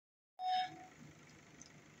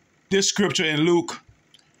This scripture in Luke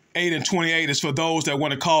 8:28 is for those that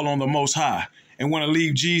want to call on the Most High and want to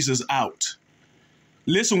leave Jesus out.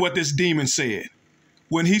 Listen what this demon said.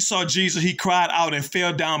 When he saw Jesus, he cried out and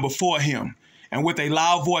fell down before him, and with a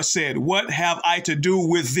loud voice said, "What have I to do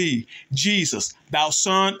with thee, Jesus, thou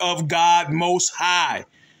Son of God Most High?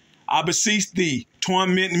 I beseech thee,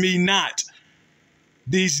 torment me not."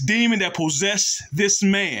 These demons that possessed this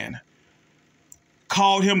man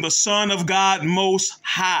called him the Son of God Most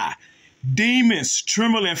High. Demons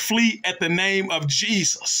tremble and flee at the name of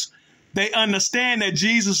Jesus. They understand that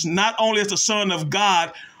Jesus not only is the Son of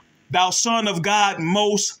God, thou Son of God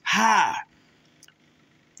Most High.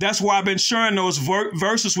 That's why I've been sharing those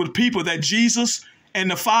verses with people, that Jesus and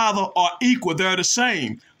the Father are equal. They're the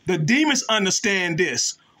same. The demons understand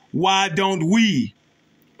this. Why don't we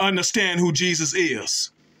understand who Jesus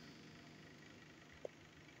is?